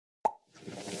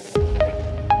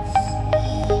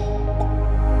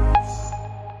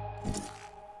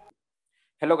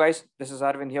Hello guys, this is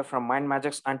Arvind here from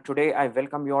MindMajix, and today I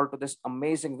welcome you all to this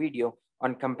amazing video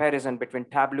on comparison between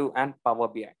Tableau and Power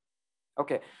BI.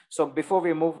 Okay, so before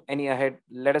we move any ahead,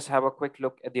 let us have a quick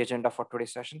look at the agenda for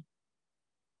today's session.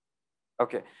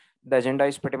 Okay, the agenda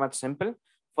is pretty much simple.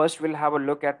 First, we'll have a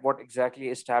look at what exactly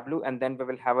is Tableau, and then we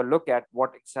will have a look at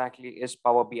what exactly is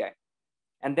Power BI.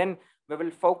 And then we will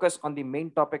focus on the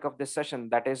main topic of this session,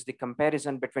 that is the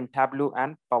comparison between Tableau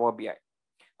and Power BI.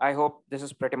 I hope this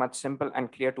is pretty much simple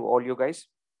and clear to all you guys.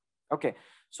 Okay,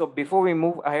 so before we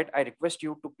move ahead, I request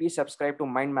you to please subscribe to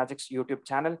MindMajix YouTube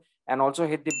channel and also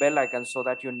hit the bell icon so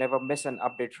that you never miss an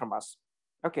update from us.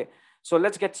 Okay, so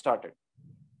let's get started.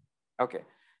 Okay,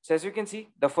 so as you can see,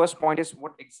 the first point is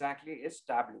what exactly is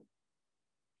Tableau.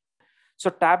 So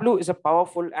Tableau is a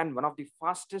powerful and one of the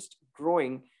fastest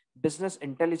growing business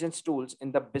intelligence tools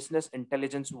in the business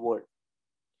intelligence world.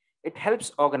 It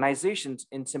helps organizations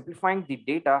in simplifying the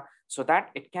data so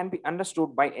that it can be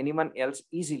understood by anyone else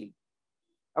easily.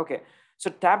 Okay,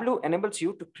 so Tableau enables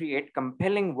you to create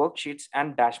compelling worksheets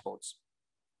and dashboards.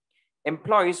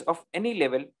 Employees of any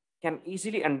level can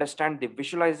easily understand the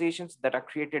visualizations that are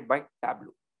created by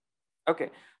Tableau. Okay,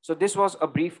 so this was a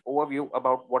brief overview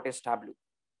about what is Tableau.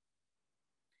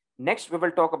 Next, we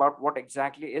will talk about what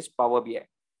exactly is Power BI.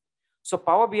 So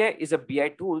Power BI is a BI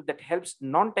tool that helps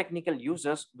non-technical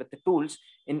users with the tools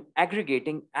in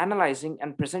aggregating, analyzing,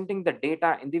 and presenting the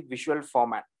data in the visual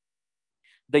format.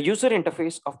 The user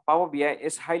interface of Power BI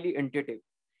is highly intuitive,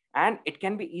 and it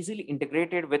can be easily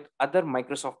integrated with other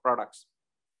Microsoft products.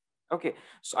 Okay,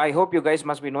 so I hope you guys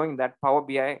must be knowing that Power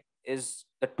BI is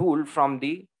the tool from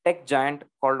the tech giant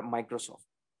called Microsoft.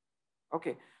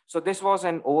 Okay, so this was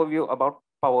an overview about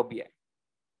Power BI.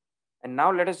 And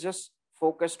now let us just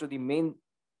focus to the main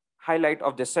highlight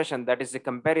of this session, that is the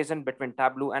comparison between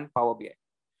Tableau and Power BI.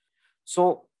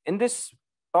 So in this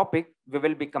topic, we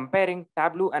will be comparing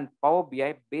Tableau and Power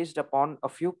BI based upon a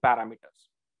few parameters.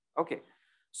 Okay,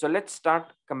 so let's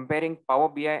start comparing Power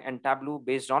BI and Tableau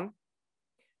based on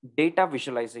data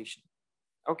visualization.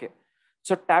 Okay,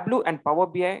 so Tableau and Power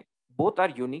BI both are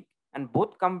unique and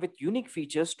both come with unique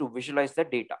features to visualize the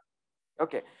data.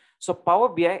 Okay, so Power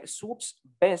BI suits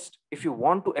best if you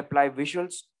want to apply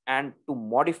visuals and to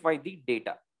modify the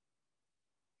data.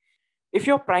 If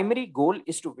your primary goal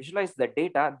is to visualize the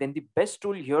data, then the best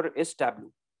tool here is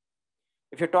Tableau.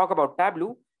 If you talk about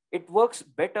Tableau, it works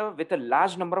better with a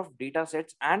large number of data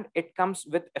sets and it comes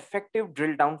with effective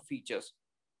drill down features.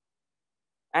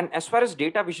 And as far as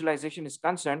data visualization is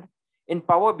concerned, in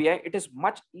Power BI, it is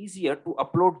much easier to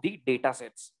upload the data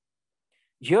sets.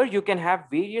 Here you can have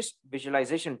various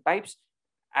visualization types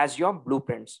as your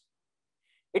blueprints.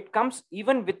 It comes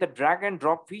even with the drag and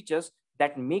drop features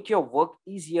that make your work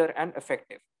easier and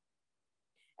effective.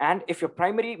 And if your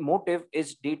primary motive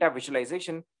is data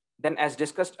visualization, then as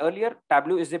discussed earlier,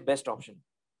 Tableau is the best option.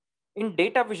 In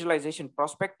data visualization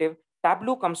perspective,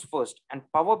 Tableau comes first and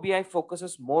Power BI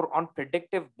focuses more on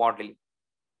predictive modeling.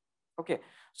 Okay,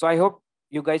 so I hope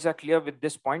you guys are clear with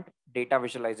this point, data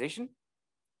visualization.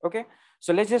 Okay,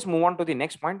 so let's just move on to the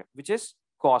next point, which is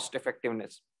cost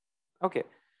effectiveness. Okay,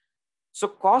 so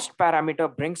cost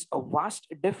parameter brings a vast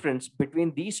difference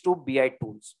between these two BI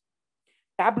tools.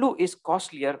 Tableau is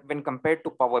costlier when compared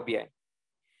to Power BI.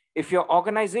 If your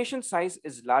organization size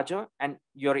is larger and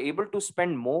you're able to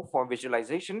spend more for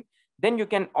visualization, then you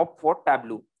can opt for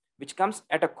Tableau, which comes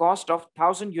at a cost of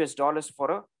 $1,000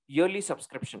 for a yearly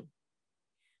subscription.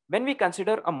 When we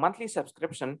consider a monthly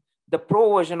subscription, the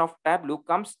pro version of Tableau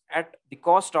comes at the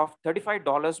cost of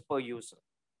 $35 per user.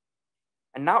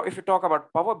 And now if you talk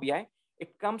about Power BI,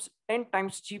 it comes 10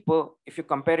 times cheaper if you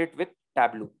compare it with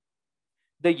Tableau.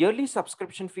 The yearly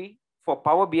subscription fee for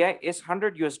Power BI is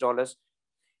 $100.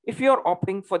 If you're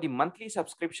opting for the monthly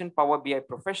subscription Power BI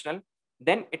Professional,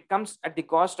 then it comes at the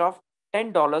cost of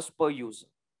 $10 per user.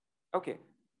 Okay.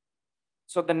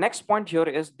 So the next point here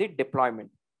is the deployment.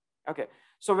 Okay.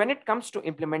 So when it comes to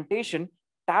implementation,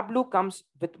 Tableau comes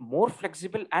with more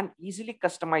flexible and easily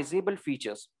customizable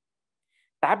features.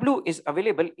 Tableau is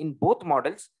available in both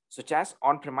models, such as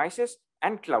on-premises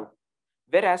and cloud,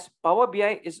 whereas Power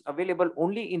BI is available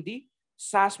only in the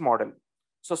SaaS model.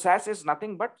 So SaaS is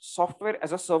nothing but software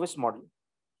as a service model.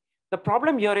 The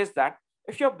problem here is that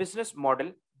if your business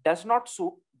model does not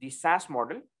suit the SaaS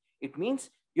model, it means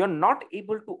you're not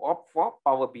able to opt for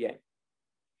Power BI.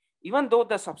 Even though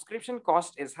the subscription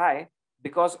cost is high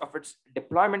because of its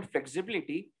deployment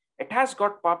flexibility, it has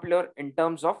got popular in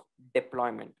terms of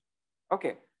deployment.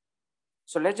 Okay,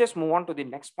 so let's just move on to the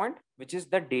next point, which is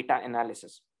the data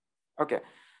analysis. Okay,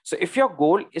 so if your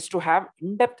goal is to have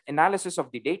in-depth analysis of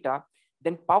the data,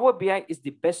 then Power BI is the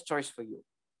best choice for you.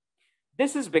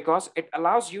 This is because it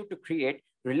allows you to create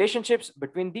relationships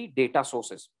between the data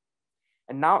sources.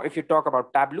 And now if you talk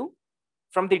about Tableau,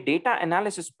 from the data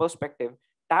analysis perspective,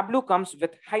 Tableau comes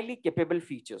with highly capable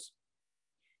features.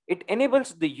 It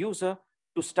enables the user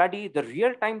to study the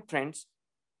real-time trends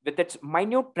with its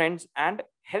minute trends and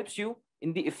helps you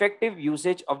in the effective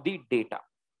usage of the data.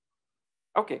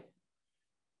 Okay,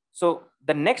 so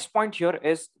the next point here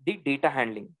is the data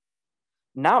handling.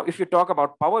 Now, if you talk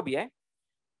about Power BI,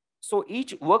 so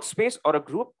each workspace or a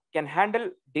group can handle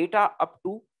data up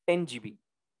to 10 GB.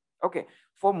 Okay,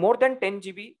 for more than 10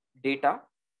 GB data,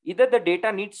 either the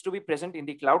data needs to be present in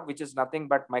the cloud, which is nothing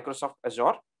but Microsoft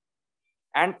Azure.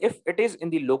 And if it is in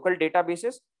the local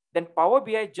databases, then Power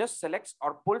BI just selects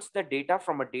or pulls the data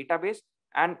from a database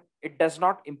and it does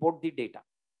not import the data.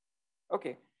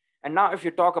 Okay, and now if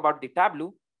you talk about the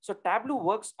Tableau, so Tableau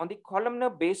works on the columnar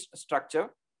based structure,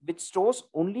 which stores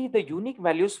only the unique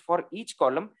values for each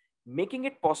column, making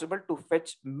it possible to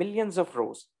fetch millions of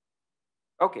rows.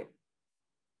 Okay,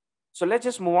 so let's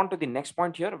just move on to the next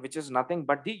point here, which is nothing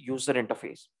but the user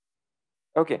interface.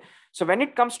 Okay, so when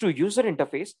it comes to user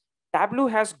interface, Tableau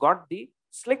has got the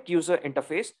slick user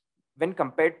interface when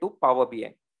compared to Power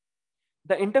BI.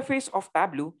 The interface of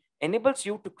Tableau enables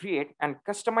you to create and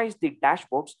customize the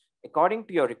dashboards according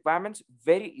to your requirements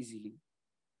very easily.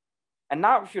 And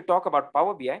now if you talk about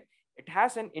Power BI, it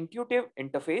has an intuitive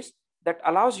interface that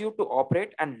allows you to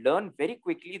operate and learn very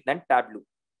quickly than Tableau.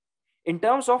 In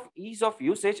terms of ease of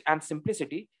usage and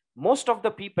simplicity, most of the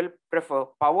people prefer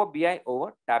Power BI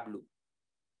over Tableau.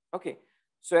 Okay,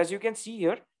 so as you can see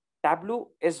here, Tableau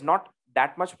is not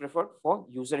that much preferred for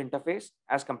user interface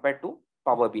as compared to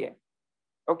Power BI.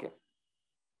 Okay.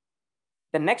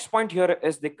 The next point here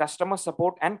is the customer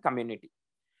support and community.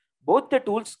 Both the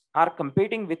tools are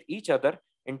competing with each other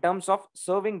in terms of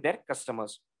serving their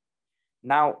customers.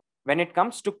 Now, when it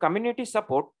comes to community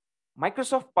support,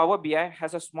 Microsoft Power BI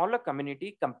has a smaller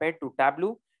community compared to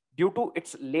Tableau due to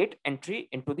its late entry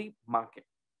into the market.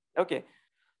 Okay,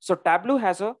 so Tableau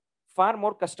has a far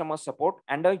more customer support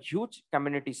and a huge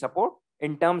community support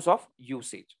in terms of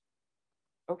usage.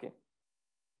 Okay,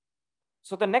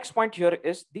 so the next point here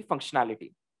is the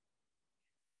functionality.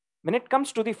 When it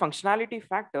comes to the functionality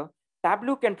factor,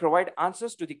 Tableau can provide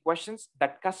answers to the questions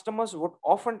that customers would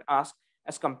often ask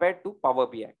as compared to Power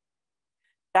BI.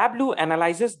 Tableau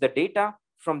analyzes the data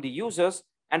from the users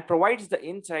and provides the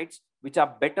insights which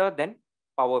are better than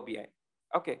Power BI.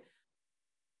 Okay,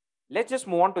 let's just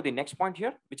move on to the next point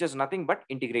here, which is nothing but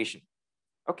integration.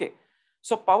 Okay,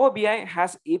 so Power BI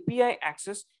has API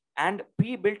access and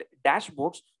pre-built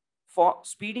dashboards for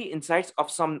speedy insights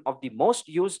of some of the most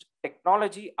used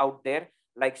technology out there,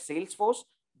 like Salesforce,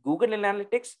 Google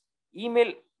Analytics,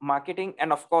 email marketing,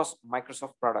 and of course,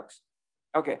 Microsoft products.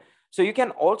 Okay, so you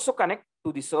can also connect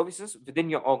to the services within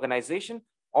your organization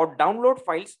or download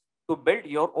files to build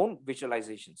your own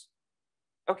visualizations.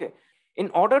 Okay, in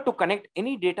order to connect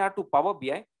any data to Power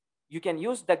BI, you can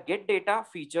use the Get Data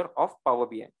feature of Power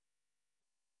BI.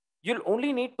 You'll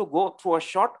only need to go through a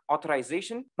short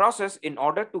authorization process in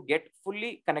order to get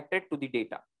fully connected to the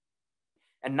data.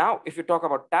 And now if you talk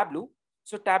about Tableau,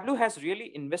 so Tableau has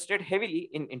really invested heavily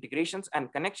in integrations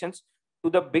and connections to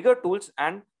the bigger tools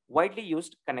and widely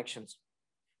used connections.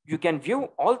 You can view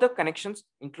all the connections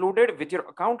included with your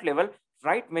account level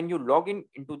right when you log in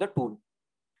into the tool.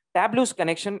 Tableau's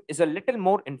connection is a little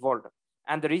more involved.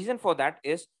 And the reason for that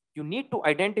is you need to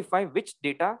identify which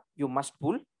data you must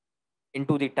pull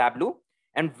into the Tableau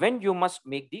and when you must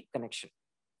make the connection.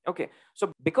 Okay,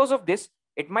 so because of this,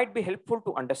 it might be helpful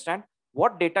to understand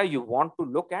what data you want to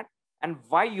look at and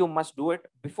why you must do it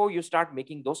before you start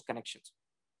making those connections.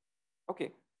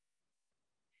 Okay,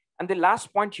 and the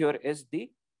last point here is the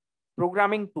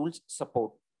programming tools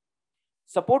support.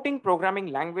 Supporting programming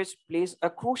language plays a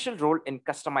crucial role in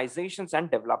customizations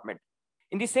and development.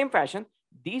 In the same fashion,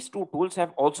 these two tools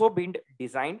have also been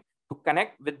designed to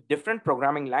connect with different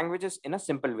programming languages in a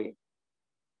simple way.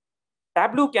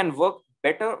 Tableau can work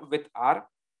better with R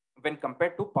when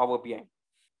compared to Power BI.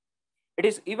 It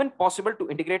is even possible to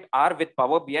integrate R with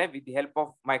Power BI with the help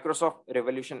of Microsoft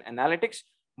Revolution Analytics,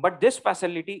 but this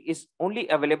facility is only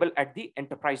available at the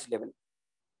enterprise level.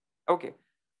 Okay,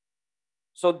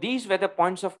 so these were the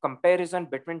points of comparison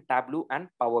between Tableau and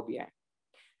Power BI.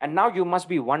 And now you must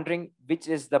be wondering which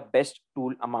is the best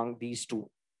tool among these two.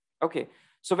 Okay,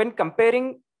 so when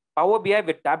comparing Power BI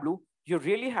with Tableau, you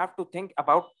really have to think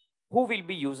about who will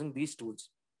be using these tools.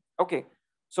 Okay,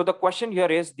 so the question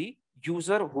here is the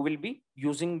user who will be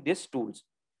using these tools.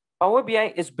 Power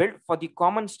BI is built for the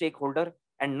common stakeholder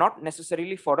and not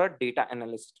necessarily for a data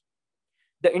analyst.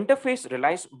 The interface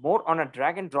relies more on a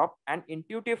drag and drop and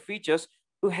intuitive features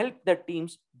to help the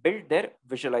teams build their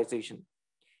visualization.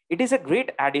 It is a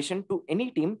great addition to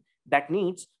any team that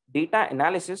needs data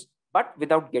analysis but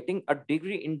without getting a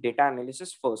degree in data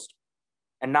analysis first.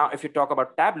 And now, if you talk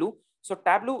about Tableau, so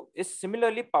Tableau is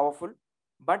similarly powerful,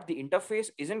 but the interface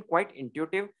isn't quite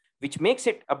intuitive, which makes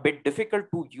it a bit difficult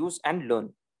to use and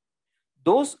learn.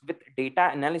 Those with data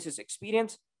analysis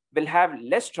experience will have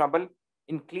less trouble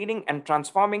in cleaning and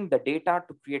transforming the data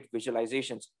to create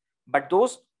visualizations. But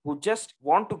those who just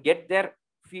want to get their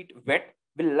feet wet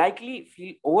will likely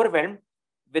feel overwhelmed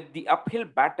with the uphill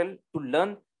battle to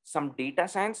learn some data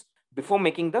science before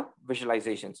making the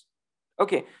visualizations.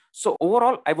 Okay, so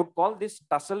overall, I would call this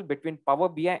tussle between Power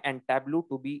BI and Tableau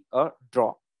to be a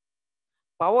draw.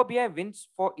 Power BI wins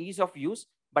for ease of use,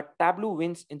 but Tableau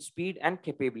wins in speed and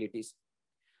capabilities.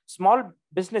 Small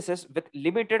businesses with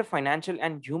limited financial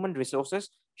and human resources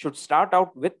should start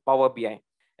out with Power BI,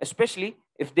 especially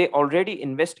if they already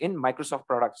invest in Microsoft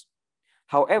products.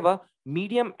 However,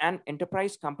 medium and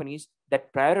enterprise companies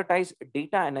that prioritize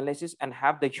data analysis and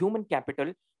have the human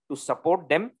capital to support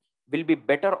them will be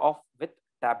better off with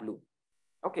Tableau.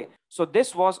 Okay, so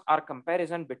this was our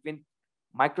comparison between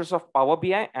Microsoft Power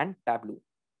BI and Tableau.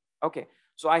 Okay,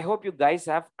 so I hope you guys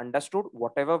have understood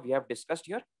whatever we have discussed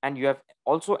here and you have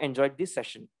also enjoyed this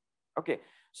session. Okay,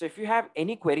 so if you have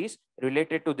any queries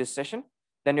related to this session,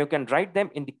 then you can write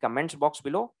them in the comments box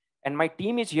below and my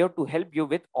team is here to help you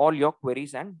with all your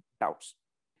queries and doubts.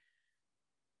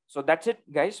 So that's it,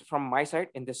 guys, from my side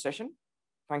in this session.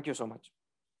 Thank you so much.